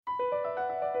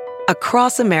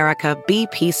Across America,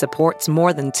 BP supports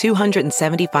more than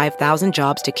 275,000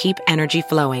 jobs to keep energy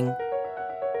flowing.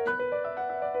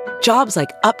 Jobs like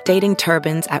updating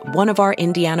turbines at one of our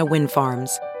Indiana wind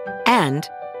farms and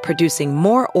producing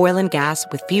more oil and gas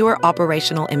with fewer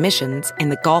operational emissions in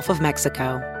the Gulf of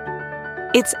Mexico.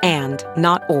 It's and,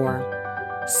 not or.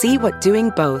 See what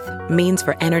doing both means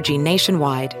for energy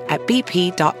nationwide at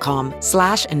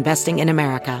bp.com/investing in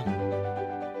America.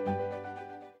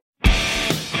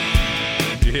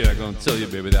 Yeah, I'm gonna tell you,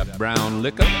 baby, that brown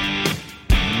liquor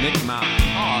make my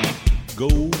heart go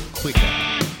quicker.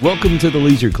 Welcome to the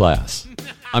Leisure Class.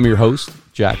 I'm your host,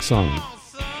 Jack Song,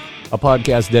 a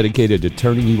podcast dedicated to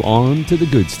turning you on to the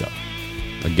good stuff,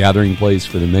 a gathering place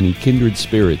for the many kindred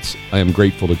spirits I am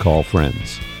grateful to call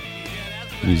friends.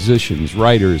 Musicians,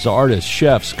 writers, artists,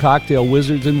 chefs, cocktail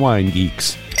wizards, and wine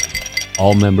geeks,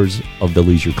 all members of the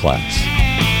Leisure Class.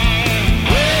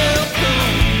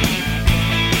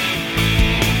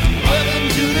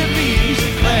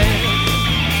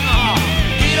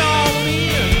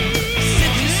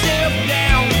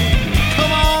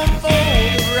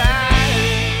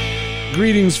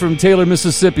 Greetings from Taylor,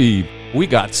 Mississippi. We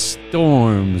got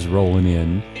storms rolling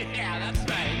in. Yeah, that's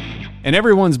right. And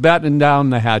everyone's battening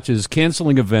down the hatches,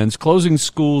 canceling events, closing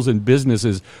schools and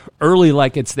businesses early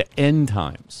like it's the end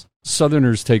times.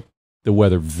 Southerners take the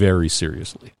weather very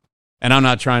seriously. And I'm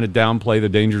not trying to downplay the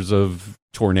dangers of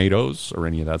tornadoes or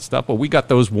any of that stuff, but we got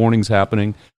those warnings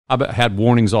happening. I've had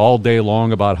warnings all day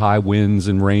long about high winds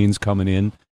and rains coming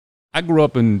in. I grew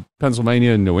up in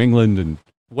Pennsylvania and New England, and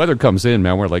weather comes in,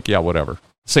 man, we're like, yeah, whatever.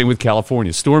 Same with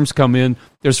California. Storms come in.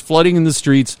 There's flooding in the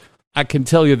streets. I can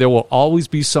tell you there will always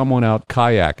be someone out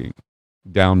kayaking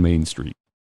down Main Street.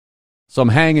 So I'm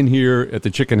hanging here at the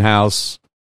chicken house,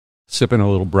 sipping a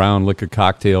little brown liquor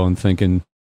cocktail and thinking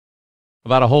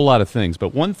about a whole lot of things.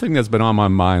 But one thing that's been on my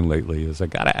mind lately is I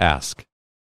got to ask,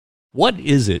 what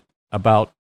is it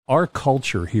about our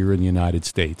culture here in the United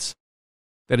States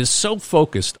that is so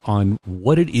focused on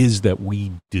what it is that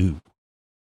we do?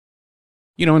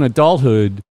 You know, in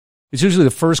adulthood, it's usually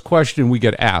the first question we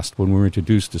get asked when we're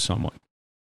introduced to someone.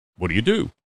 What do you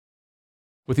do?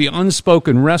 With the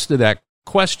unspoken rest of that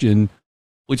question,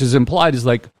 which is implied, is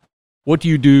like, what do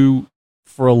you do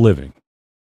for a living?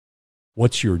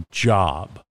 What's your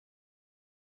job?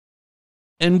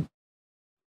 And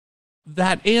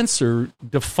that answer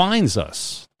defines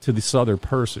us to this other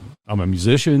person. I'm a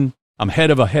musician. I'm head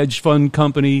of a hedge fund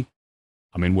company.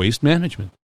 I'm in waste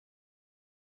management.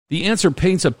 The answer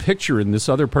paints a picture in this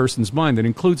other person's mind that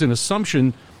includes an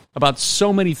assumption about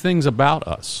so many things about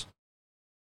us.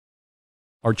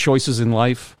 Our choices in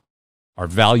life, our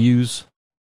values,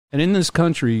 and in this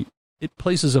country, it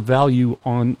places a value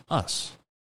on us.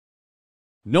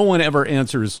 No one ever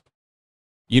answers,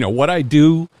 what I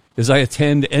do is I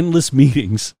attend endless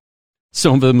meetings,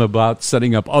 some of them about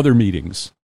setting up other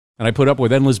meetings, and I put up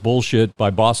with endless bullshit by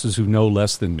bosses who know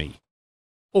less than me.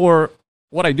 Or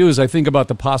what I do is I think about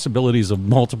the possibilities of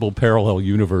multiple parallel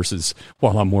universes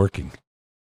while I'm working.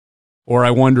 Or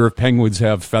I wonder if penguins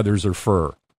have feathers or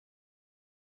fur.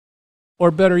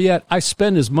 Or better yet, I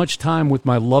spend as much time with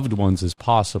my loved ones as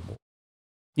possible.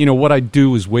 What I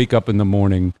do is wake up in the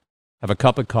morning, have a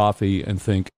cup of coffee, and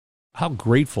think how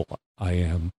grateful I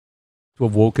am to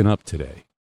have woken up today.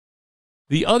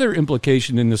 The other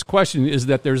implication in this question is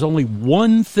that there's only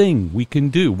one thing we can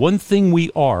do, one thing we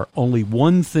are, only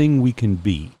one thing we can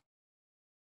be.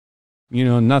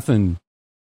 Nothing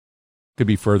could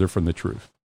be further from the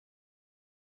truth.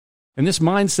 And this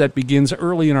mindset begins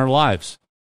early in our lives.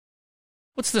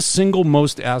 What's the single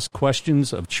most asked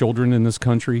questions of children in this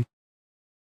country?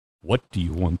 What do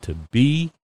you want to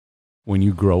be when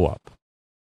you grow up?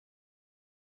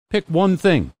 Pick one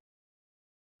thing.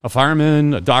 A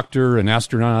fireman, a doctor, an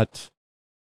astronaut.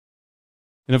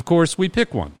 And of course, we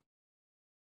pick one.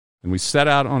 And we set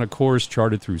out on a course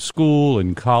charted through school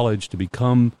and college to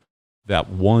become that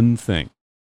one thing.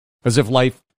 As if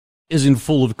life isn't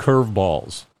full of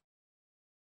curveballs.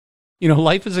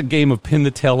 Life is a game of pin the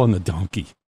tail on the donkey.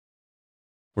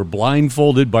 We're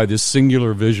blindfolded by this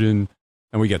singular vision,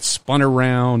 and we get spun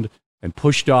around and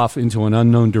pushed off into an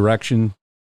unknown direction,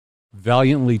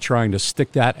 valiantly trying to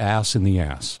stick that ass in the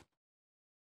ass.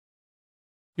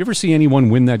 You ever see anyone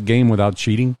win that game without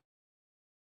cheating?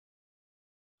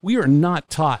 We are not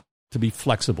taught to be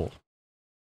flexible,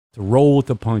 to roll with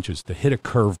the punches, to hit a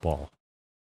curveball.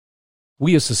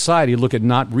 We as society look at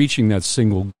not reaching that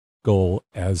single goal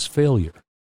as failure.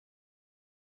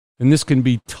 And this can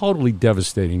be totally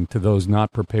devastating to those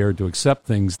not prepared to accept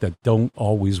things that don't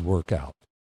always work out.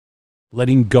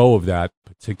 Letting go of that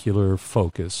particular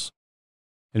focus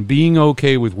and being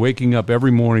okay with waking up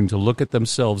every morning to look at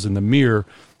themselves in the mirror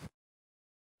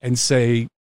and say,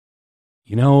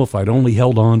 you know, if I'd only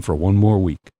held on for one more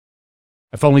week,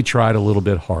 if I only tried a little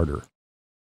bit harder,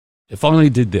 if I only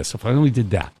did this, if I only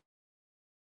did that,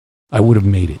 I would have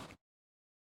made it.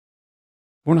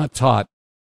 We're not taught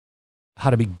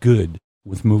how to be good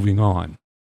with moving on,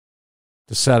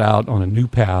 to set out on a new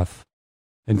path,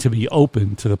 and to be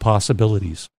open to the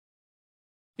possibilities.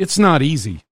 It's not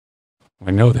easy.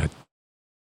 I know that.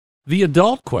 The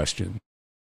adult question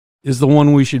is the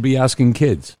one we should be asking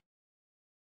kids.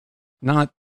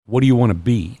 Not, what do you want to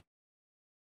be?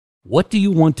 What do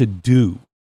you want to do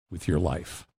with your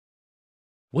life?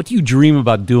 What do you dream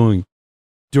about doing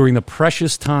during the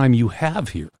precious time you have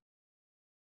here?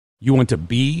 You want to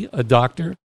be a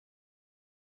doctor?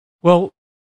 Well,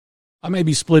 I may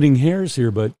be splitting hairs here,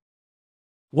 but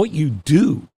what you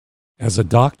do as a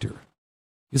doctor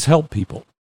is help people.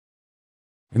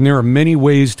 And there are many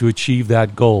ways to achieve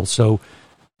that goal, so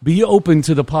be open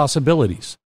to the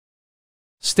possibilities.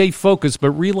 Stay focused,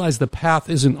 but realize the path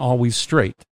isn't always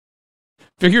straight.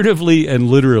 Figuratively and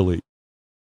literally,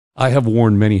 I have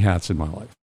worn many hats in my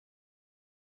life.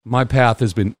 My path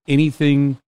has been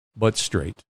anything but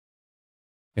straight.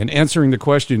 And answering the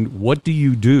question, what do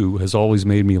you do, has always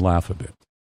made me laugh a bit.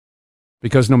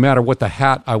 Because no matter what the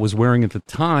hat I was wearing at the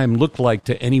time looked like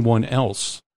to anyone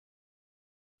else,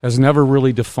 has never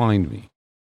really defined me.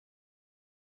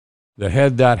 The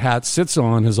head that hat sits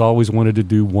on has always wanted to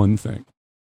do one thing,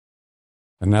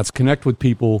 and that's connect with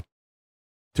people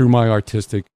through my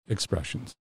artistic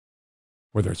expressions.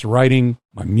 Whether it's writing,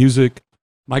 my music,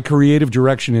 my creative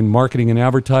direction in marketing and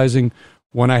advertising,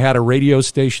 when I had a radio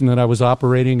station that I was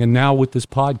operating, and now with this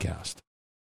podcast.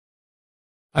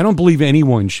 I don't believe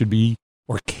anyone should be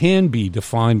or can be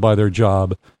defined by their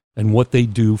job and what they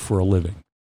do for a living.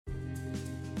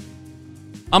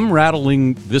 I'm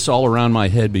rattling this all around my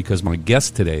head because my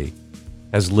guest today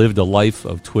has lived a life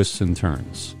of twists and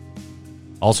turns.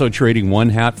 Also trading one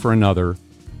hat for another,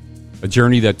 a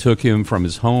journey that took him from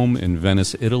his home in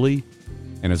Venice, Italy,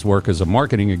 and his work as a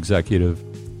marketing executive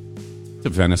to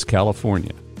Venice,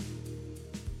 California.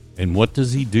 And what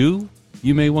does he do,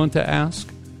 you may want to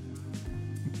ask?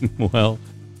 Well,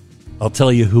 I'll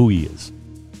tell you who he is.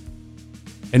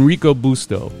 Enrico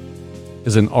Busto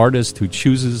is an artist who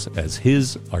chooses as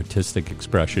his artistic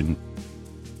expression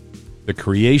the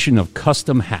creation of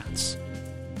custom hats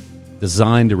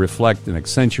designed to reflect and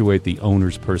accentuate the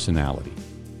owner's personality.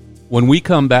 When we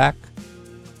come back,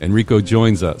 Enrico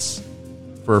joins us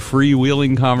for a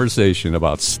freewheeling conversation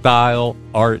about style,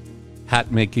 art,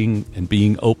 hat making, and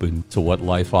being open to what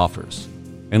life offers.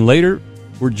 And later,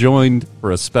 we're joined for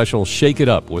a special Shake It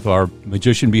Up with our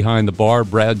magician behind the bar,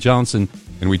 Brad Johnson,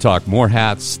 and we talk more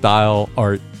hats, style,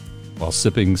 art, while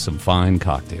sipping some fine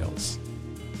cocktails.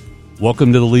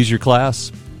 Welcome to the Leisure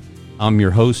Class. I'm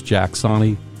your host, Jack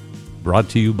Sani, brought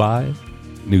to you by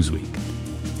Newsweek.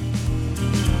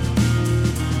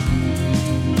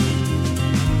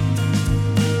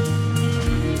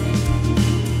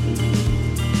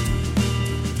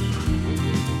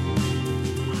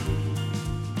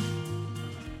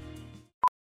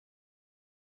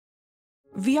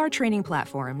 VR training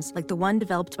platforms, like the one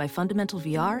developed by Fundamental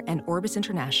VR and Orbis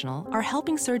International, are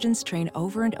helping surgeons train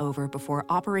over and over before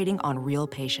operating on real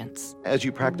patients. As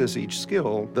you practice each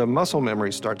skill, the muscle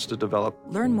memory starts to develop.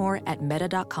 Learn more at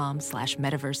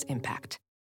meta.com/metaverseimpact.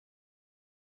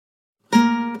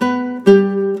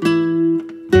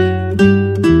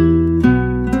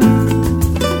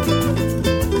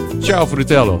 Ciao,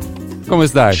 fratello. Come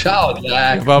stai? Ciao,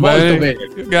 Jack. Va Molto bene?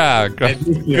 bene. Yeah,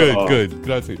 Benissimo. good.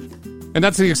 Grazie. And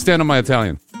that's the extent of my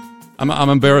Italian. I'm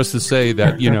embarrassed to say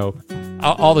that, you know,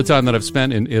 all the time that I've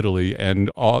spent in Italy and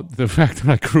all the fact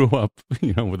that I grew up,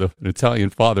 you know, with an Italian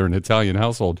father and Italian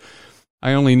household,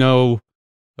 I only know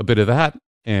a bit of that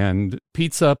and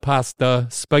pizza, pasta,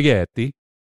 spaghetti.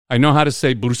 I know how to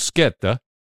say bruschetta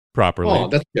properly. Oh,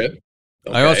 that's good.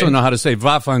 Okay. I also know how to say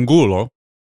vaffanculo.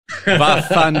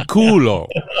 Vaffanculo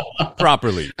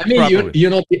properly. I mean, properly.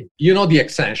 you know the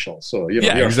essentials, so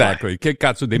yeah, you're exactly. Che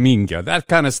cazzo de minchia? That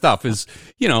kind of stuff is,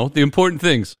 you know, the important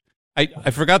things. I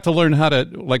forgot to learn how to,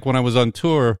 like when I was on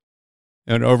tour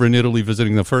and over in Italy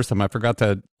visiting the first time, I forgot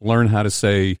to learn how to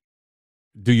say,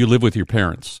 do you live with your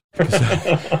parents?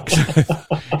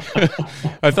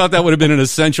 I thought that would have been an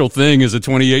essential thing as a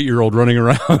 28-year-old running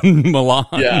around Milan,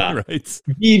 Yeah. right?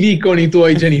 Vivi con I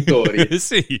tuoi genitori.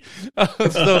 Sì.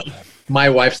 So my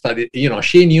wife studied,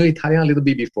 she knew Italian a little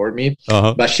bit before me,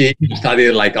 but she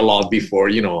studied like a lot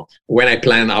before, when I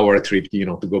planned our trip,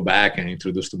 to go back and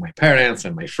introduce to my parents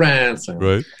and my friends.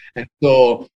 And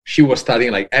so she was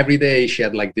studying like every day. She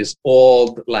had like this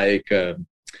old, like,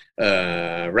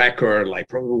 record, like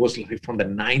probably was like from the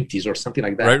 90s or something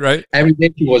like that. Right. Every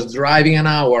day she was driving an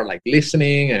hour, like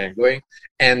listening and going.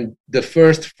 And the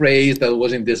first phrase that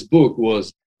was in this book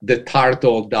was, "The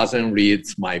turtle doesn't read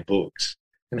my books."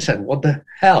 And I said, what the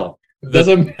hell? It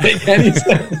doesn't make any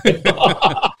sense.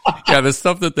 Yeah, the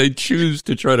stuff that they choose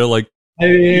to try to like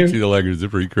teach you the language is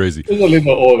pretty crazy. It's a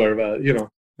little over, but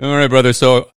All right, brother.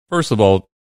 So first of all,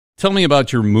 tell me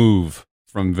about your move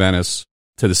from Venice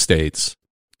to the States,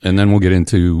 and then we'll get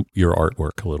into your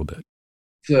artwork a little bit.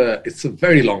 It's a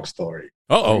very long story.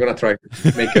 Uh-oh. I'm going to try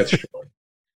to make it short.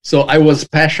 So I was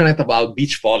passionate about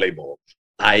beach volleyball.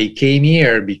 I came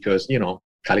here because,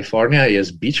 California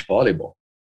is beach volleyball.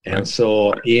 And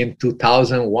so in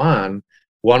 2001,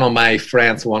 one of my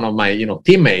friends, one of my,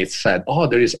 teammates said,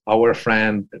 there is our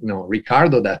friend,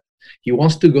 Ricardo, that he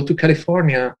wants to go to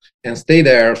California and stay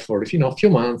there for, a few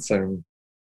months.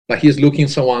 But he's looking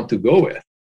someone to go with.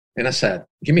 And I said,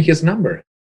 give me his number.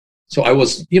 So I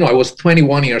was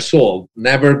 21 years old,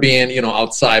 never been,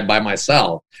 outside by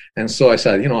myself. And so I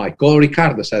said, I called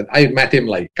Ricardo. I said, I met him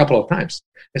like a couple of times.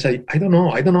 I said, I don't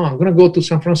know. I'm going to go to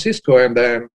San Francisco and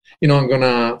then, I'm going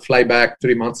to fly back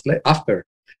 3 months after.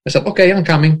 I said, okay, I'm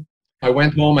coming. I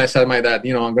went home. I said, my dad,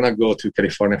 I'm going to go to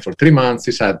California for 3 months.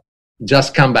 He said,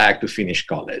 just come back to finish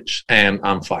college and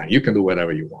I'm fine. You can do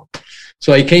whatever you want.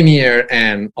 So I came here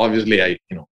and obviously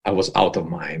I was out of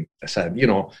mind. I said,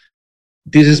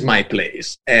 this is my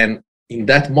place. And in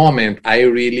that moment, I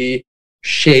really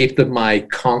shaped my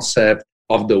concept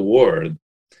of the world.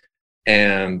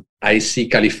 And I see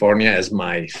California as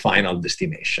my final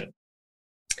destination.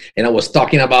 And I was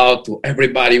talking about to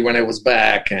everybody when I was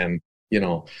back and,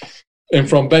 and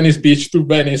from Venice Beach to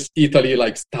Venice, Italy,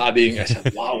 like studying. I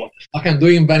said, wow, what the fuck I'm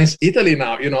doing in Venice, Italy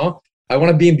now, I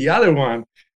want to be in the other one.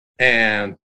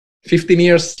 And 15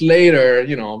 years later,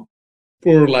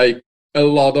 for like a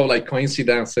lot of like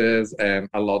coincidences and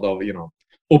a lot of,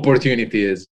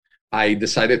 opportunities, I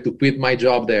decided to quit my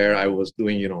job there. I was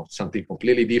doing, something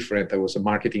completely different. I was a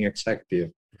marketing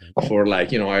executive for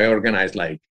like, I organized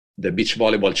like the beach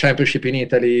volleyball championship in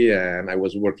Italy. And I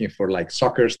was working for like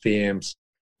soccer teams,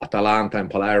 Atalanta and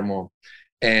Palermo.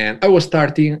 And I was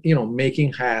starting,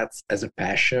 making hats as a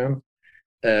passion.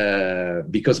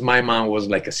 Because my mom was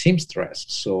like a seamstress.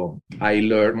 So I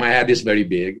learned, my head is very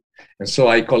big. And so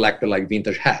I collected like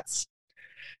vintage hats.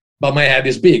 But my head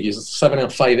is big, it's 7 and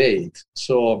 5'8".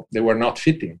 So they were not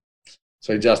fitting.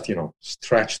 So I just,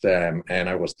 stretched them and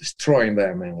I was destroying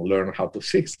them and learned how to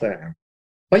fix them.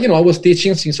 But, I was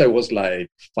teaching since I was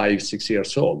like 5-6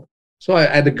 years old. So I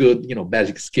had a good,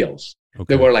 basic skills.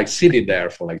 Okay. They were like sitting there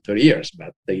for like 30 years,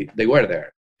 but they were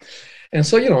there. And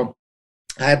so,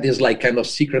 I had this like kind of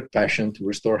secret passion to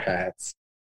restore hats.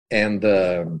 And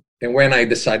when I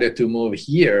decided to move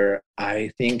here,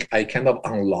 I think I kind of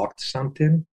unlocked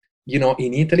something.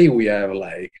 In Italy, we have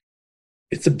like,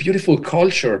 it's a beautiful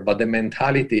culture, but the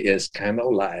mentality is kind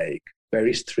of like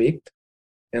very strict.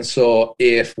 And so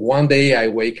if one day I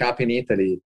wake up in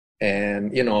Italy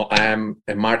and, I'm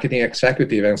a marketing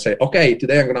executive and say, okay,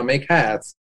 today I'm going to make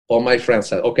hats, all my friends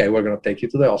said, okay, we're going to take you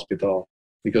to the hospital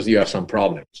because you have some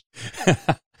problems.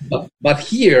 But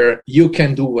here you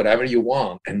can do whatever you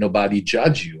want and nobody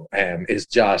judge you. And it's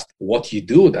just what you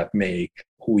do that make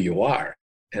who you are.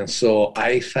 And so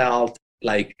I felt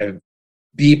like a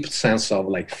deep sense of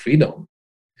like freedom.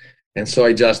 And so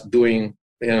I just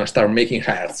start making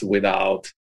hats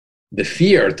without the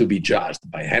fear to be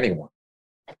judged by anyone.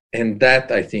 And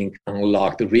that I think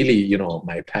unlocked really,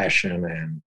 my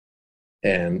passion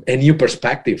and a new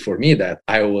perspective for me that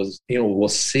I was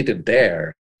seated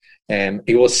there. And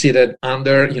it was seated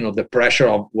under, the pressure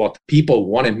of what people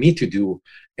wanted me to do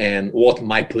and what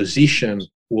my position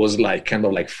was like, kind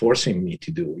of like forcing me to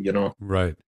do,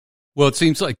 Right. Well, it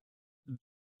seems like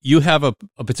you have a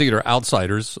particular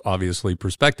outsider's, obviously,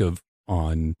 perspective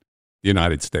on the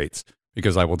United States,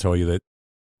 because I will tell you that,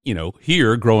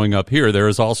 here, growing up here, there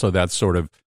is also that sort of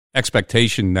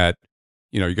expectation that,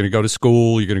 you're going to go to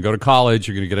school, you're going to go to college,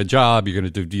 you're going to get a job, you're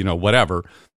going to do, whatever.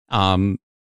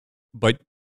 But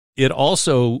it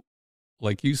also,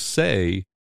 like you say,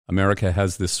 America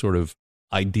has this sort of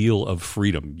ideal of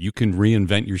freedom. You can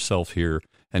reinvent yourself here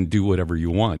and do whatever you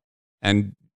want.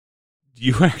 And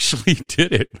you actually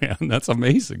did it, man. That's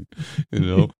amazing.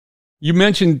 You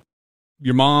mentioned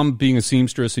your mom being a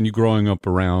seamstress and you growing up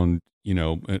around,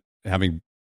 having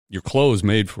your clothes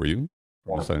made for you.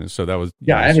 So that was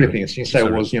everything since I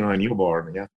was a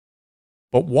newborn. Yeah.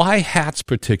 But why hats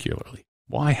particularly?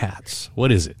 Why hats?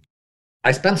 What is it?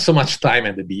 I spent so much time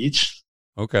at the beach.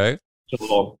 Okay.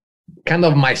 So kind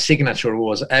of my signature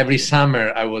was every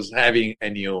summer I was having a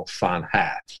new fun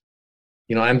hat,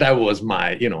 and that was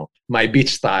my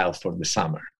beach style for the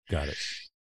summer. Got it.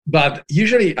 But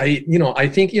usually I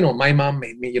think, my mom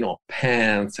made me,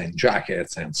 pants and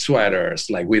jackets and sweaters,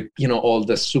 like with, all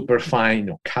the super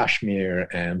fine, cashmere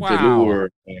and velour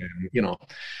and,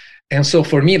 and so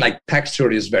for me, like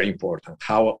texture is very important,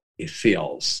 how it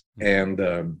feels. And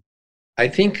I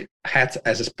think hats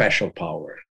has a special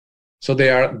power. So they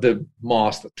are the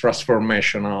most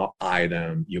transformational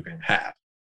item you can have.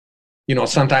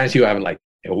 Sometimes you have like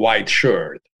a white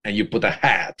shirt and you put a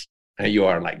hat and you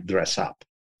are like dress up.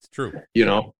 It's true.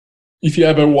 If you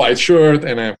have a white shirt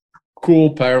and a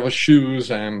cool pair of shoes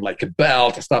and like a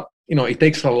belt and stuff, it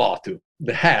takes a lot to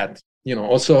the hat.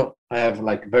 Also I have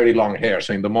like very long hair.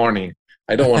 So in the morning,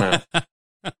 I don't want to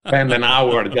spend an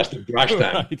hour just to brush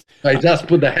them. Right. So I just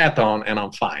put the hat on and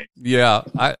I'm fine. Yeah.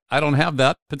 I don't have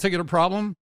that particular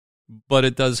problem, but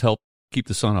it does help keep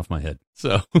the sun off my head.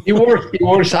 So it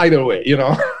works either way,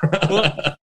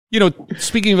 Well,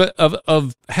 speaking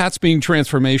of hats being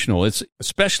transformational, it's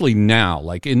especially now,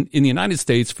 like in the United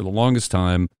States for the longest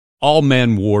time, all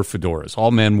men wore fedoras,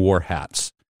 all men wore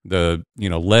hats. The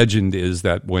legend is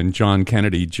that when John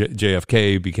Kennedy,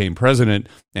 JFK, became president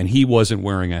and he wasn't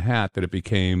wearing a hat, that it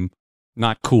became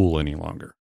not cool any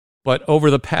longer. But over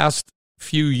the past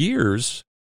few years,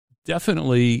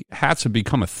 definitely hats have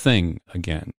become a thing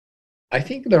again. I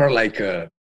think there are like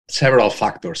several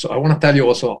factors. So I want to tell you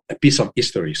also a piece of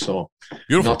history. So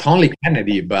Beautiful. Not only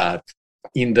Kennedy, but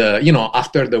in the,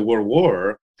 after the World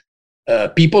War,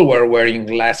 people were wearing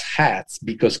less hats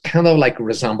because kind of like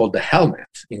resembled the helmet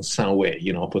in some way,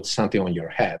 put something on your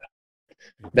head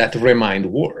that remind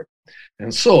war.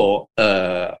 And so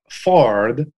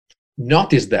Ford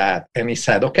noticed that and he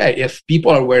said, okay, if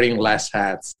people are wearing less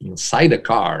hats inside the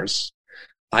cars,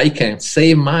 I can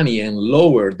save money and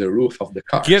lower the roof of the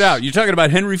car. Get out. You're talking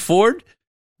about Henry Ford?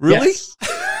 Really? Yes.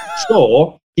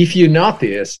 So if you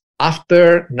notice,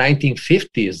 after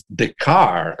 1950s, the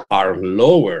car are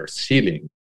lower ceiling.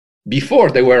 Before,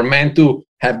 they were meant to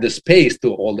have the space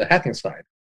to hold the hat inside.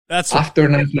 After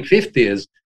 1950s,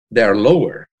 they're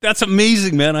lower. That's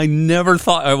amazing, man. I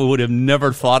would have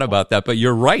never thought about that, but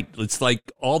you're right. It's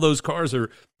like all those cars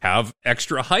have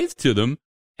extra height to them.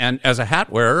 And as a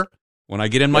hat wearer, when I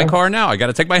get in my car now, I got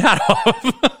to take my hat off.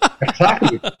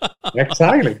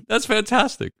 Exactly. That's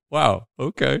fantastic. Wow.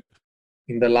 Okay.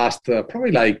 In the last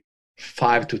probably like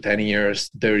 5 to 10 years,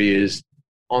 there is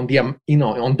on the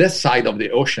on this side of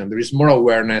the ocean, there is more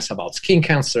awareness about skin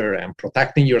cancer and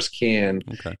protecting your skin.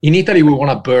 Okay. In Italy, we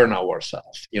want to burn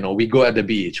ourselves. We go at the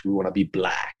beach, we want to be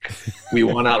black. We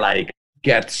want to like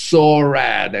get so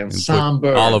red and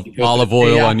sunburned. Olive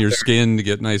oil on your skin to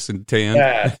get nice and tan.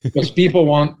 Yeah, because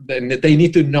people they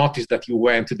need to notice that you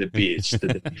went to the beach the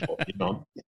day before,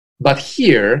 But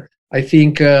here, I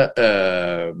think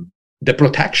the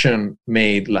protection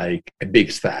made like a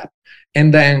big step.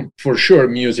 And then for sure,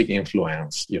 music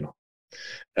influence,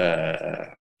 the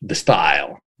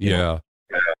style. Yeah.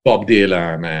 Bob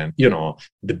Dylan and,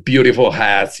 the beautiful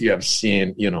hats you have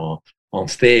seen, on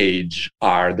stage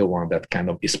are the one that kind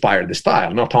of inspired the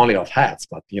style, not only of hats,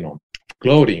 but,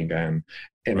 clothing.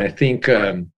 And I think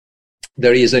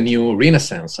there is a new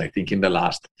renaissance, I think, in the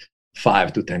last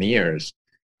 5 to 10 years.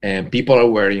 And people are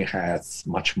wearing hats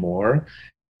much more.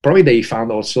 Probably they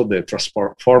found also the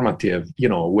transformative,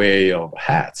 way of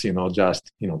hats,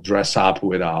 just, dress up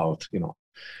without,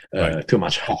 too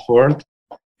much effort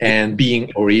and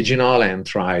being original and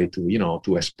try to,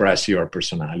 to express your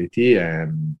personality.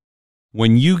 And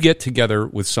when you get together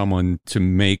with someone to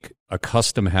make a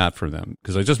custom hat for them,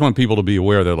 because I just want people to be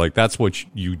aware that like that's what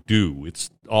you do. It's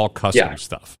all custom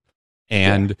stuff.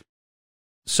 And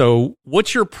so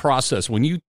what's your process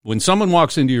when someone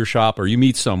walks into your shop or you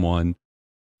meet someone?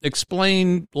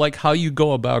 Explain like how you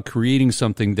go about creating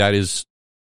something that is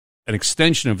an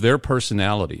extension of their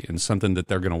personality and something that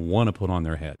they're going to want to put on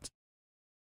their heads.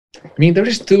 I mean, there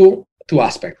is two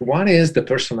aspects. One is the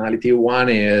personality. One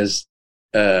is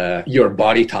your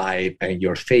body type and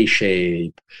your face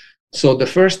shape. So the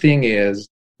first thing is,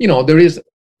 you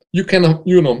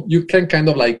can kind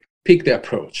of like pick the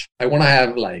approach. I want to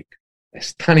have like a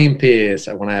stunning piece.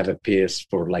 I want to have a piece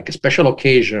for like a special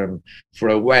occasion, for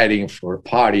a wedding, for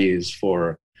parties,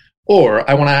 or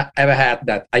I want to have a hat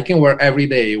that I can wear every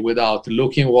day without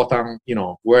looking what I'm,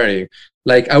 wearing.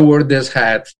 Like I wore this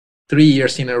hat 3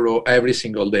 years in a row every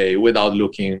single day without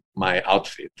looking my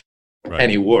outfit. Right.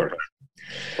 And it worked.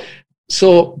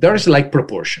 So there's like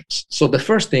proportions. So the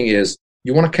first thing is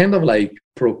you want to kind of like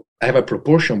have a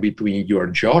proportion between your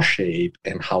jaw shape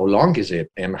and how long is it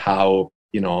and how,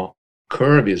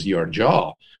 curve is your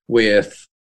jaw with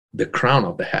the crown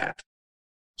of the hat.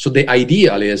 So the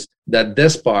ideal is that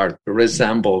this part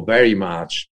resemble very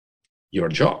much your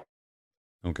jaw.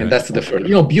 Okay. And that's the first.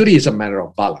 Beauty is a matter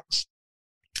of balance.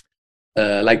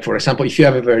 Like, for example, if you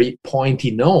have a very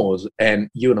pointy nose and,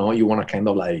 you want to kind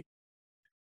of like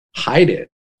hide it,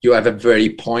 you have a very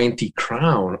pointy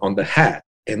crown on the hat,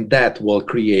 and that will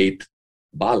create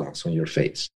balance on your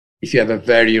face. If you have a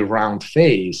very round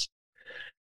face,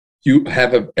 you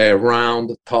have a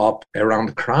round top, a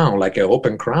round crown, like an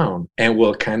open crown, and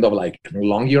will kind of like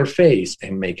elongate your face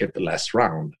and make it less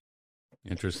round.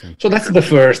 Interesting. So that's the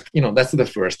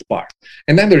first part.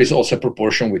 And then there is also a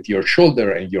proportion with your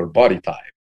shoulder and your body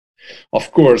type.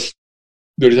 Of course,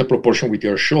 there is a proportion with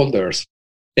your shoulders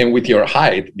and with your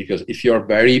height, because if you're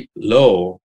very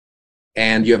low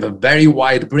and you have a very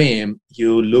wide brim,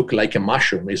 you look like a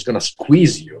mushroom. It's going to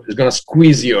squeeze you. It's going to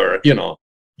squeeze your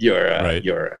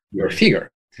figure.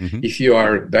 Mm-hmm. If you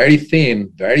are very thin,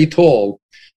 very tall,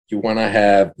 you want to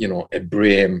have, a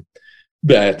brim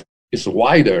that is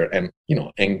wider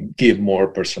and give more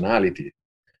personality.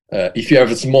 If you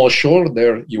have a small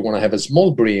shoulder, you want to have a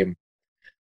small brim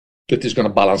that is going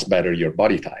to balance better your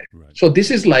body type. Right. So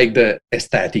this is like the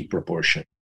aesthetic proportion.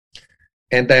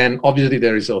 And then obviously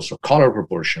there is also color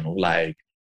proportion, like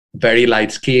very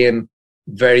light skin,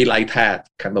 very light hat,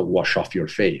 kind of wash off your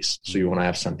face. So you want to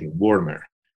have something warmer.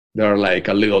 There are like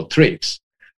a little tricks.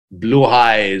 Blue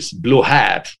eyes, blue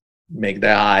hat, make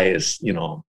the eyes,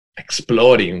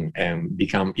 exploding and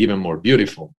become even more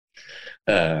beautiful.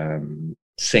 Same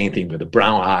thing with the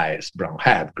brown eyes, brown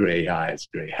hat, gray eyes,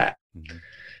 gray hat. Mm-hmm.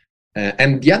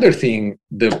 And the other thing,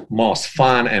 the most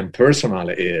fun and personal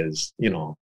is,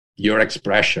 your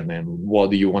expression and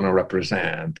what do you want to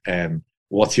represent and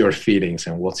what's your feelings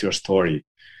and what's your story.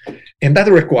 And that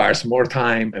requires more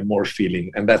time and more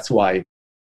feeling. And that's why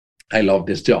I love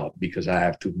this job, because I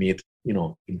have to meet,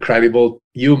 incredible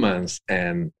humans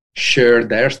and share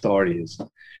their stories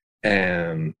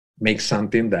and make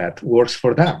something that works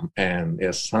for them and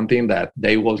is something that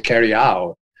they will carry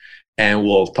out and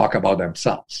will talk about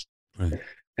themselves. Right.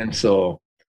 And so,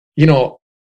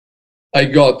 I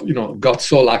got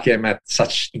so lucky. I met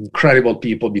such incredible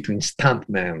people between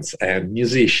stuntmen and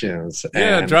musicians.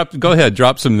 Yeah, go ahead.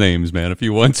 Drop some names, man, if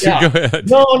you want to. Yeah. Go ahead.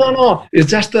 No. It's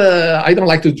just, I don't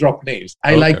like to drop names.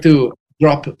 I like to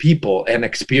drop people and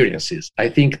experiences. I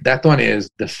think that one is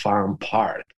the fun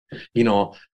part.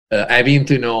 Having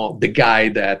to know the guy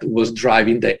that was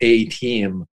driving the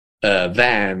A-Team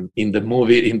van in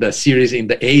the series in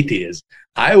the 80s.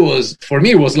 For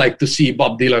me, it was like to see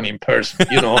Bob Dylan in person,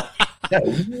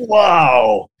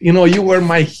 Wow. You were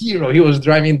my hero. He was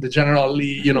driving the General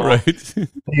Lee, right.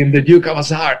 In the Duke of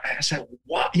Hazzard. I said,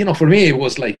 wow. For me, it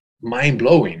was like mind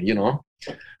blowing,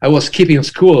 I was skipping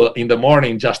school in the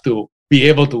morning just to be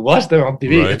able to watch them on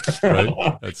TV.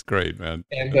 Right. That's great, man.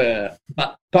 And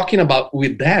but talking about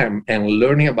with them and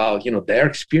learning about, their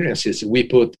experiences, we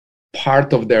put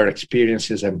part of their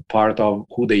experiences and part of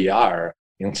who they are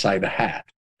inside the hat.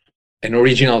 An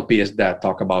original piece that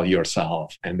talk about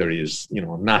yourself, and there is,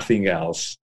 nothing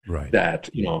else that,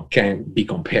 can be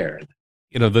compared.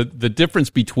 The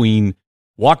difference between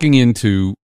walking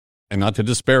into, and not to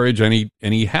disparage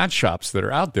any hat shops that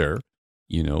are out there,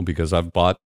 because I've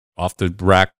bought off the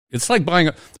rack. It's like buying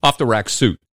a off the rack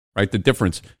suit, right? The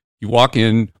difference, you walk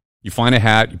in, you find a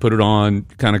hat, you put it on,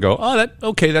 you kind of go,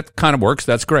 that kind of works.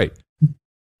 That's great.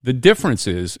 The difference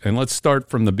is, and let's start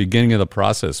from the beginning of the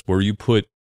process where you put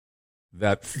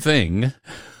that thing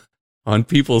on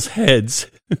people's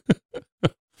heads.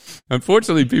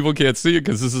 Unfortunately, people can't see it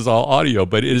because this is all audio,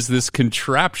 but it is this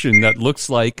contraption that looks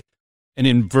like an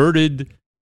inverted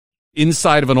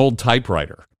inside of an old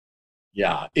typewriter.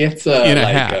 Yeah, it's in a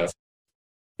hat.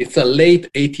 It's a late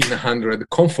 1800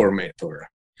 conformator.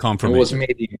 It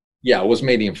was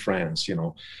made in France,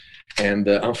 and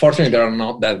unfortunately there are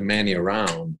not that many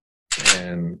around.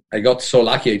 And I got so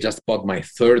lucky, I just bought my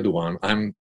third one.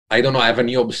 I don't know, I have a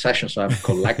new obsession, so I've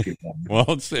collected them. Well,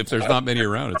 if there's not many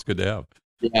around, it's good to have.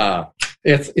 Yeah,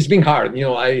 it's been hard.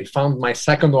 I found my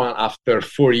second one after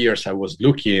 4 years I was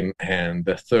looking, and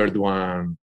the third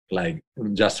one, like,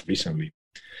 just recently.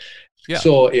 Yeah.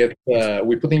 So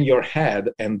we put in your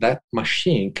head, and that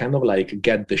machine kind of like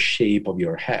get the shape of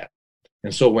your head.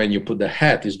 And so when you put the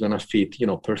hat, it's going to fit,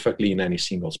 perfectly in any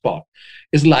single spot.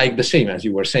 It's like the same as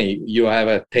you were saying. You have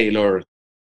a tailored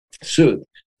suit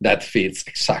that fits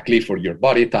exactly for your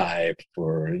body type,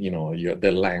 for,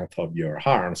 the length of your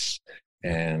arms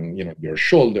and your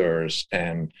shoulders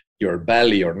and your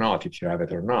belly or not, if you have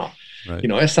it or not. Right.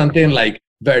 It's something like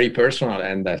very personal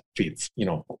and that fits,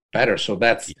 better. So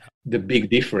that's the big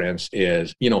difference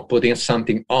is, putting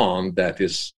something on that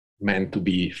is meant to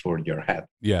be for your head.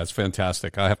 Yeah, it's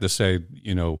fantastic. I have to say,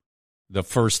 the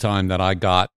first time that I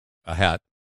got a hat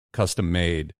custom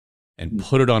made and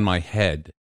put it on my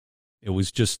head, it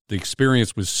was just, the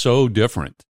experience was so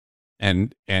different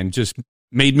and just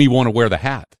made me want to wear the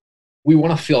hat. We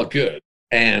want to feel good.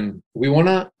 And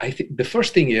I think the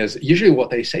first thing is, usually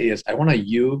what they say is, I want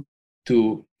you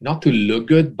to not to look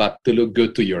good, but to look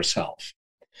good to yourself.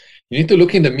 You need to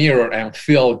look in the mirror and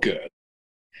feel good.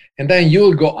 And then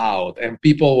you'll go out and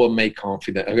people will make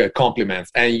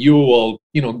compliments and you will,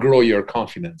 grow your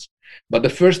confidence. But the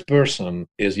first person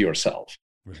is yourself.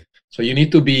 Right. So you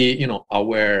need to be,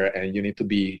 aware, and you need to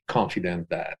be confident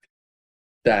that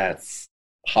that's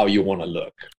how you want to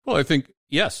look. Well, I think,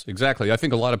 yes, exactly. I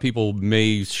think a lot of people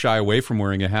may shy away from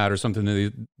wearing a hat or something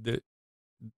that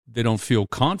they don't feel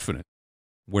confident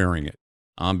wearing it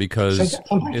because it's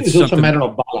also a matter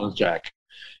of balance, Jack.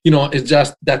 It's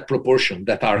just that proportion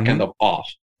that are kind of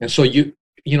off. And so I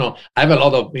have a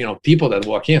lot of, people that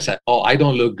walk in and say, oh, I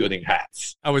don't look good in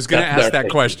hats. I was going to ask that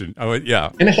question. Oh,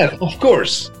 yeah. And I said, of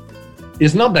course,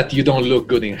 it's not that you don't look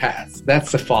good in hats.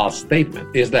 That's a false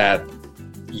statement. It's that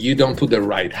you don't put the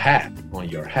right hat on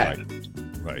your head.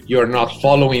 Right. You're not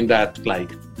following that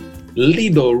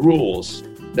little rules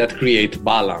that create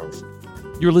balance.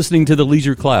 You're listening to the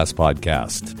Leisure Class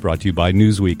Podcast, brought to you by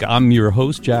Newsweek. I'm your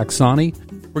host, Jack Sani.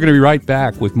 We're going to be right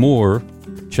back with more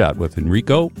chat with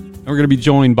Enrico. And we're going to be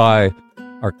joined by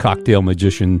our cocktail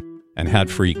magician and hat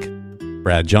freak,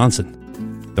 Brad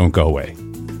Johnson. Don't go away.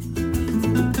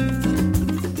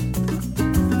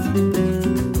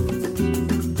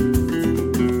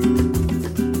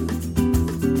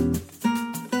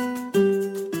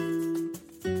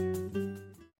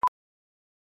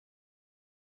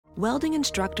 Welding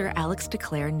instructor Alex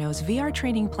DeClaire knows VR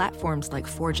training platforms like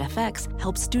Forge FX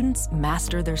help students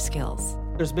master their skills.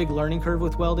 There's a big learning curve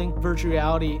with welding. Virtual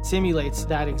reality simulates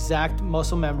that exact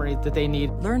muscle memory that they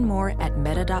need. Learn more at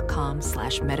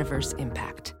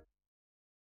meta.com/metaverseimpact.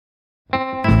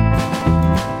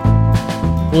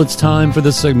 Well, it's time for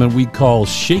the segment we call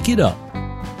Shake It Up,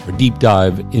 a deep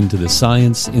dive into the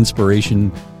science,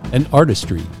 inspiration, and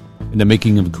artistry in the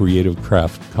making of creative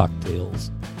craft cocktails.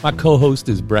 My co-host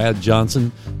is Brad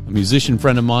Johnson, a musician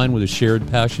friend of mine with a shared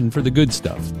passion for the good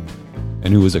stuff,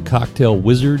 and who is a cocktail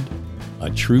wizard, a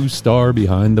true star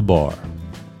behind the bar.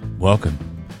 Welcome.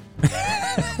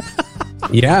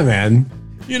 Yeah, man.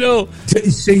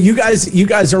 So you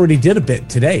guys already did a bit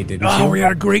today, didn't you? Oh, we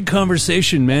had a great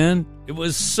conversation, man. It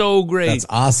was so great. That's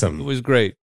awesome. It was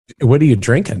great. What are you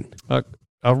drinking? A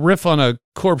riff on a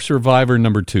Corpse Survivor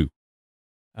 #2.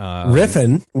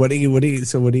 Riffin? What do you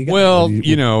got? Well,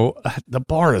 the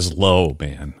bar is low,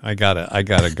 man. I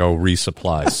gotta go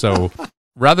resupply. So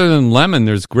rather than lemon,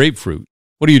 there's grapefruit.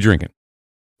 What are you drinking?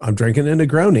 I'm drinking a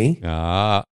Negroni.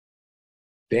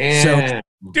 Damn. So,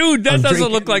 dude, that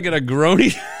doesn't look like a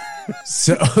Negroni.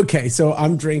 So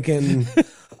I'm drinking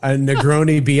a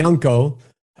Negroni Bianco.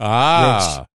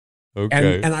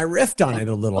 Okay. And I riffed on it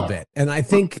a little bit. And I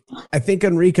think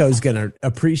Enrico's gonna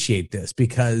appreciate this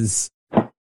because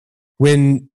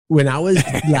when I was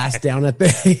last down at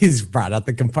he's brought out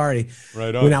the Campari.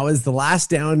 Right on. When I was the last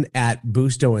down at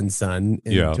Busto and Son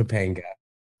in Topanga,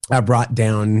 I brought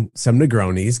down some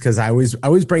Negronis because I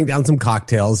always bring down some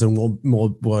cocktails and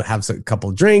we'll have a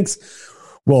couple drinks.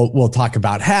 We'll talk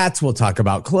about hats. We'll talk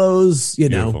about clothes.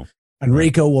 Beautiful.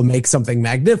 Enrico will make something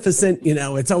magnificent.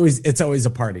 It's always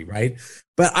a party, right?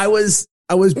 But I was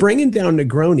bringing down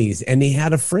Negronis, and he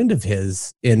had a friend of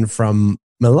his in from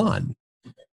Milan.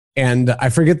 And I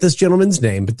forget this gentleman's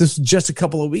name, but this was just a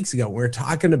couple of weeks ago. We were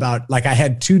talking about, I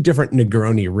had two different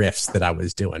Negroni riffs that I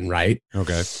was doing, right?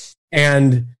 Okay.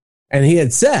 And he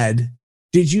had said,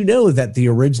 did you know that the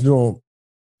original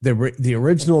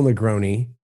Negroni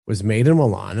was made in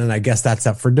Milan? And I guess that's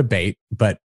up for debate,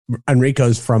 but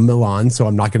Enrico's from Milan, so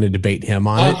I'm not going to debate him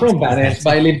on it. I'm from Venice,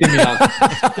 but I lived in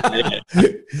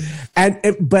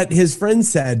Milan. But his friend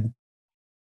said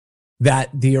that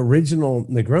the original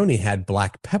Negroni had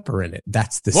black pepper in it.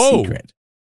 That's the secret.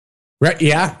 Right?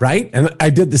 Yeah, right? And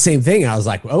I did the same thing. I was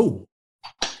like, oh,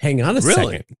 hang on a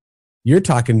second. You're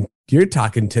talking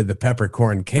to the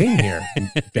peppercorn king here,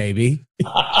 baby. So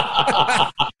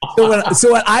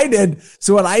what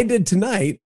I did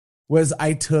tonight was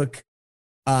I took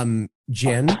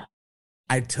gin,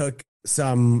 I took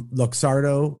some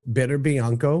Luxardo Bitter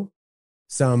Bianco,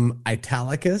 some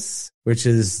Italicus, which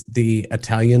is the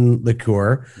Italian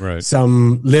liqueur, Right.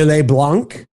 some Lillet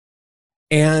Blanc,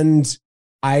 and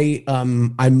I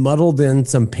muddled in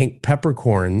some pink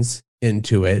peppercorns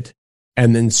into it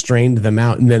and then strained them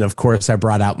out. And then, of course, I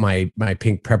brought out my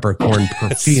pink peppercorn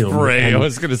perfume. Spray. And, I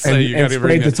was going to say, you got to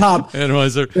sprayed the top.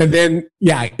 And then,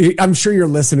 yeah, I'm sure your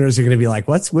listeners are going to be like,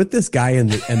 what's with this guy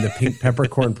and the pink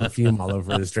peppercorn perfume all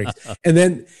over his drinks? And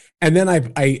then I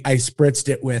spritzed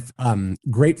it with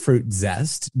grapefruit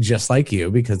zest, just like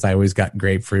you, because I always got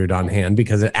grapefruit on hand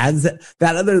because it adds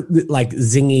that other like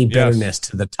zingy bitterness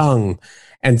to the tongue.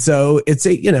 And so it's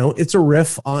a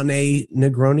riff on a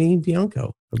Negroni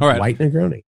Bianco, white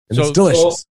Negroni, and it's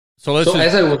delicious. So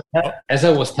as I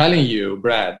was telling you,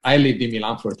 Brad, I lived in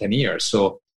Milan for 10 years.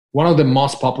 So one of the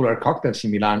most popular cocktails in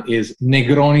Milan is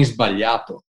Negroni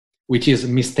Sbagliato, which is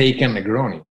mistaken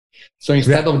Negroni. So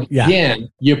instead of gin,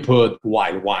 you put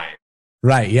white wine.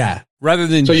 Right, yeah. Rather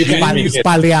than so you can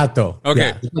Sbagliato.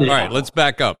 Okay, all right, let's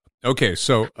back up. Okay,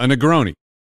 so a Negroni,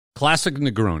 classic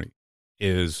Negroni,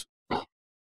 is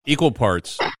equal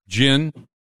parts gin,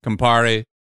 Campari,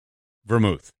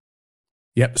 vermouth.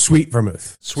 Yep, sweet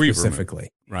vermouth. Specifically.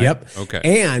 Right. Yep.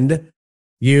 Okay. And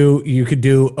you could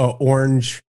do an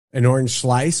orange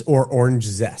slice or orange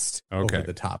zest over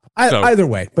the top. Either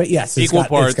way, but yes, it's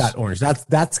got orange.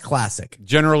 That's classic.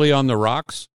 Generally on the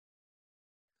rocks?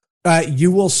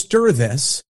 You will stir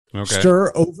this. Okay.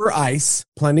 Stir over ice,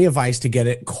 plenty of ice to get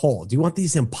it cold. You want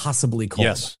these impossibly cold.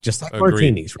 Yes. Just like Agreed.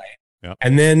 martinis, right? Yep.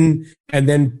 And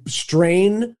then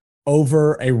strain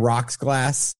over a rocks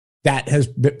glass that has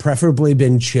preferably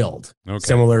been chilled,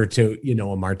 similar to,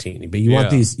 a martini. But you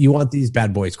want these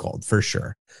bad boys cold for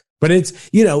sure. But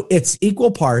it's equal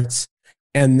parts,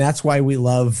 and that's why we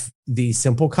love these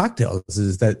simple cocktails,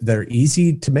 is that they're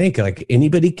easy to make. Like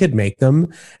anybody could make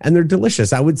them, and they're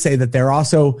delicious. I would say that they're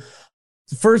also,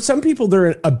 for some people,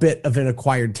 they're a bit of an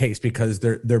acquired taste because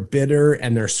they're bitter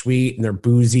and they're sweet and they're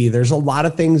boozy. There's a lot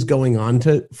of things going on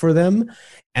for them,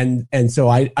 and so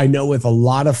I know with a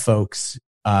lot of folks,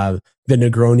 the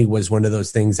Negroni was one of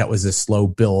those things that was a slow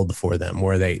build for them,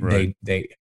 where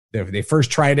they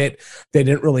first tried it, they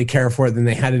didn't really care for it, then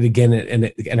they had it again, and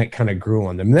it kind of grew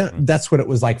on them. That's what it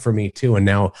was like for me too. And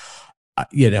now,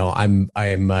 I'm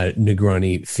a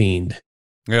Negroni fiend.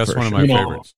 Yeah, that's one of my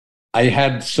favorites. I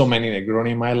had so many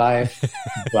Negroni in my life,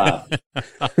 but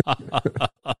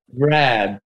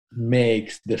Brad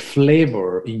makes the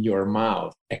flavor in your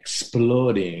mouth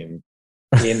exploding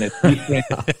in a different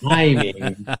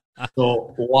timing.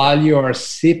 So while you are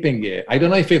sipping it, I don't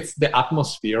know if it's the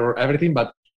atmosphere or everything,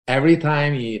 but every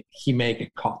time he make a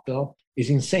cocktail, it's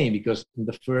insane, because in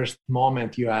the first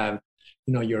moment you have,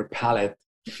 your palate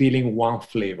feeling one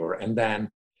flavor, and then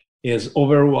is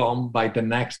overwhelmed by the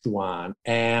next one,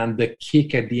 and the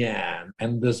kick at the end,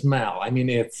 and the smell. I mean,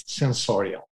 it's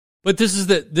sensorial. But this is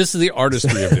the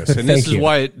artistry of this, and this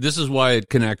is why it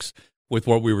connects with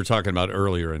what we were talking about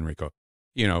earlier, Enrico.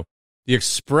 The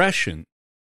expression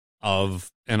of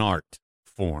an art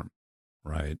form,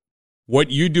 right?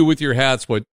 What you do with your hats,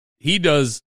 what he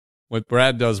does, what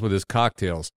Brad does with his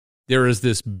cocktails, there is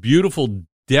this beautiful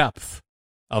depth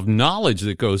of knowledge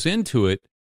that goes into it,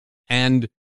 and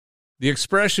the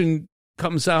expression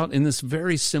comes out in this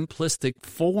very simplistic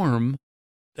form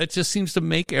that just seems to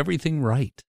make everything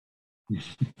right. I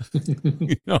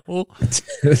don't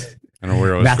know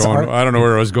where I was going. Art. I don't know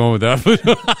where I was going with that.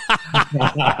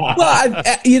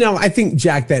 Well, I think,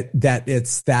 Jack, that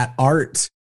it's that art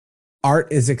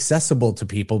is accessible to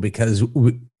people because,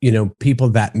 people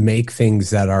that make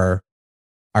things that are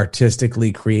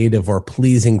artistically creative or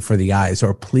pleasing for the eyes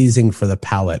or pleasing for the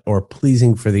palate or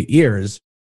pleasing for the ears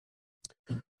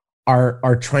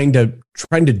are trying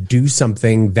to do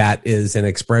something that is an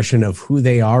expression of who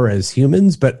they are as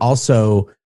humans, but also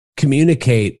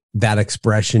communicate that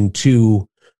expression to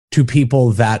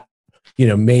people that,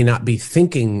 may not be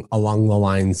thinking along the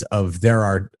lines of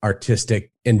their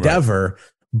artistic endeavor, right,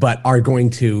 but are going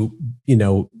to,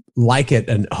 like it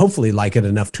and hopefully like it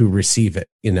enough to receive it,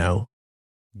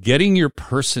 Getting your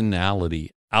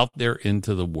personality out there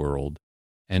into the world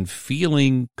and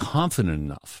feeling confident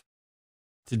enough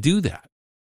to do that.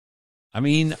 I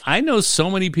mean, I know so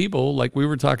many people, like we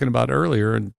were talking about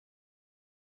earlier, and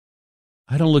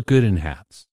I don't look good in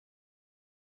hats.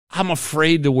 I'm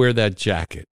afraid to wear that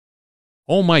jacket.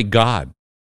 Oh my God.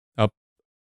 A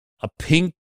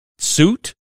pink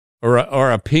suit or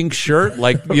a pink shirt.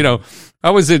 Like, I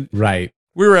was we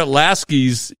were at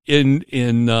Lasky's in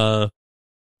the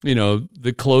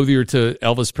clothier to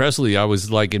Elvis Presley. I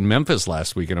was like in Memphis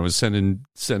last week, and I was sending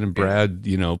Brad,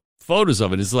 photos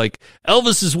of it. It's like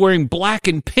Elvis is wearing black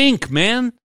and pink,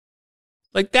 man.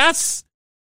 Like that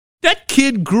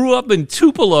kid grew up in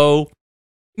Tupelo,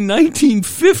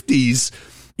 1950s.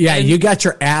 Yeah, you got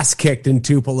your ass kicked in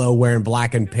Tupelo wearing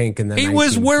black and pink, and then he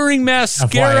was wearing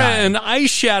mascara and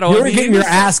eyeshadow. You were getting your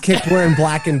ass kicked wearing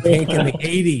black and pink in the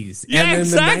 80s. Yeah, and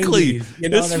exactly. The 90s, you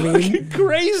know it's what I mean? Fucking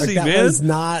crazy, like, that man. was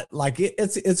not like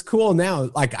it's cool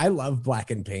now. Like I love black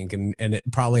and pink, and it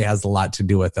probably has a lot to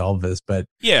do with Elvis. But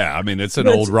yeah, I mean it's an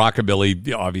old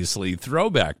rockabilly, obviously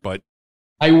throwback. But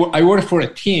I worked for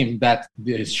a team that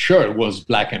his shirt was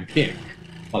black and pink,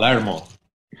 Palermo.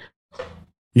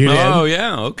 You did? Oh,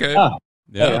 yeah. Okay.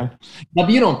 Yeah. But,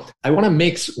 I want to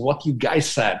mix what you guys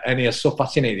said, and it's so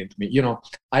fascinating to me.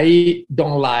 I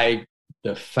don't like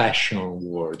the fashion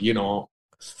word,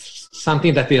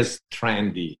 something that is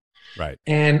trendy. Right.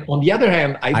 And on the other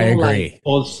hand, I don't like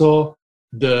also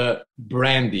the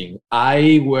branding.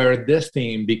 I wear this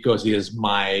thing because it's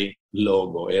my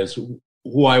logo, it's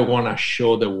who I want to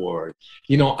show the world.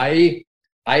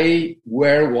 I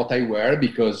wear what I wear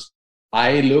because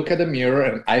I look at the mirror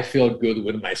and I feel good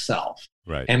with myself.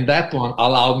 Right. And that one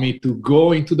allowed me to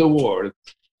go into the world,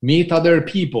 meet other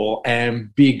people,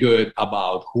 and be good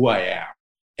about who I am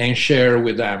and share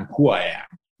with them who I am,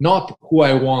 not who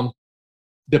I want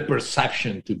the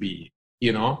perception to be.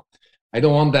 I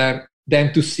don't want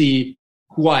them to see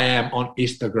who I am on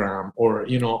Instagram or,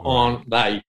 on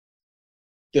like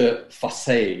the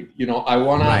facade. I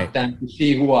want them to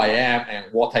see who I am and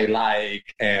what I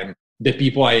like and the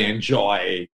people I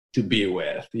enjoy to be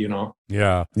with,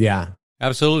 Yeah. Yeah.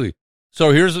 Absolutely.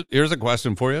 So here's a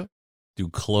question for you. Do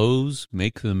clothes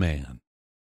make the man?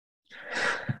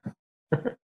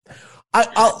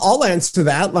 I'll answer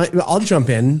that. I'll jump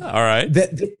in. All right.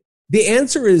 The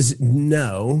answer is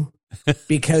no,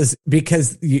 because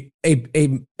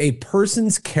a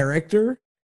person's character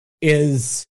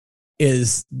is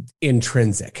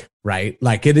intrinsic, right?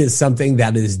 Like it is something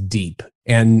that is deep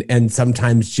and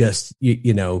sometimes just,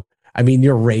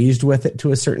 you're raised with it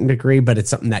to a certain degree, but it's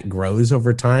something that grows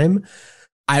over time.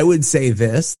 I would say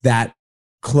that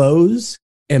clothes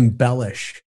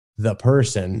embellish the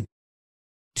person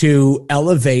to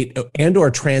elevate and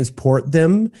or transport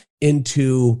them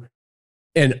into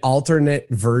an alternate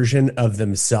version of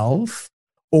themselves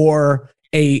or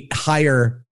a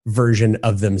higher version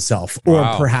of themselves, or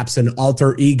perhaps an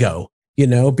alter ego,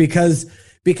 because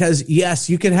yes,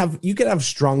 you can have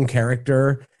strong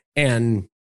character and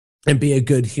be a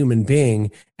good human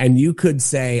being. And you could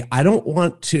say, I don't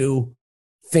want to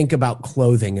think about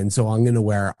clothing. And so I'm going to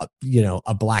wear,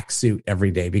 a black suit every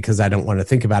day because I don't want to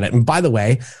think about it. And by the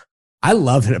way, I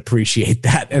love and appreciate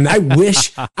that. And I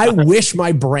wish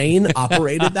my brain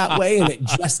operated that way, and it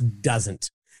just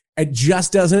doesn't. It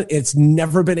just doesn't. It's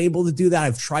never been able to do that.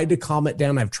 I've tried to calm it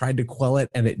down. I've tried to quell it,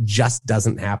 and it just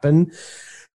doesn't happen.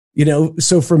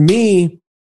 So for me,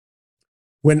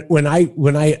 when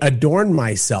I adorn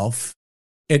myself,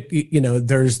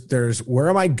 there's where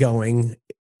am I going?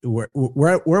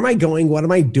 Where am I going? What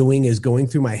am I doing is going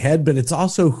through my head, but it's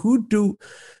also who do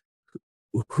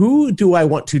I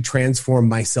want to transform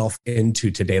myself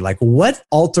into today? Like what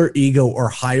alter ego or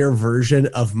higher version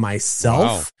of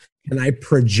myself can I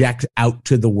project out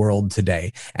to the world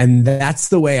today? And that's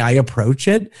the way I approach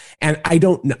it. And I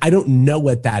don't know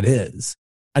what that is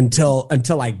until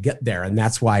I get there. And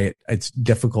that's why it's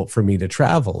difficult for me to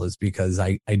travel, is because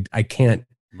I can't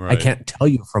tell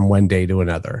you from one day to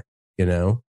another,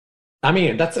 I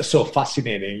mean, that's so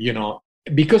fascinating,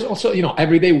 because also,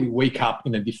 every day we wake up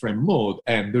in a different mood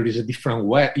and there is a different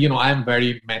way. I'm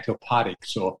very meteopathic.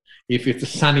 So if it's a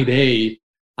sunny day,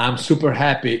 I'm super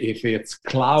happy. If it's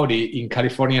cloudy in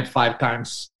California 5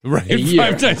 times a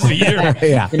year, 5 times a year,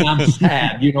 yeah. And I'm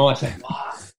sad, I say,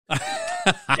 wow.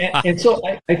 and so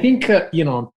I think,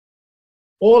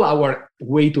 all our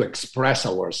way to express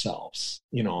ourselves,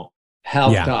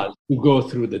 helped us to go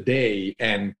through the day.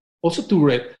 And also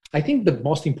I think the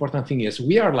most important thing is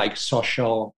we are like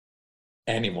social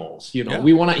animals,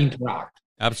 we want to interact.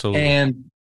 Absolutely. And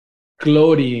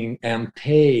clothing and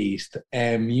taste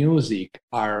and music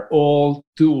are all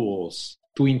tools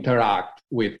to interact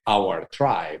with our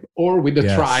tribe or with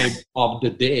the tribe of the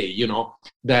day,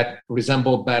 that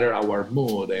resemble better our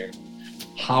mood and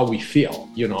how we feel,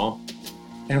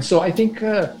 And so I think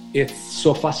it's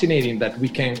so fascinating that we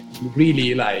can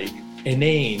really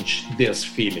enhance these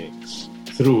feelings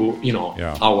through,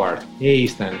 our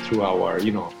taste and through our,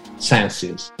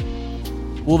 senses.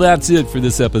 Well, that's it for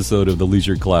this episode of The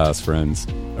Leisure Class, friends.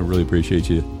 I really appreciate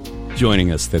you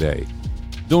joining us today.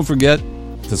 Don't forget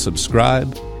to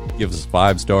subscribe, give us a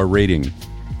 5-star rating,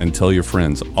 and tell your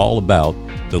friends all about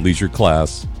The Leisure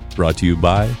Class, brought to you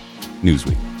by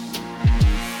Newsweek.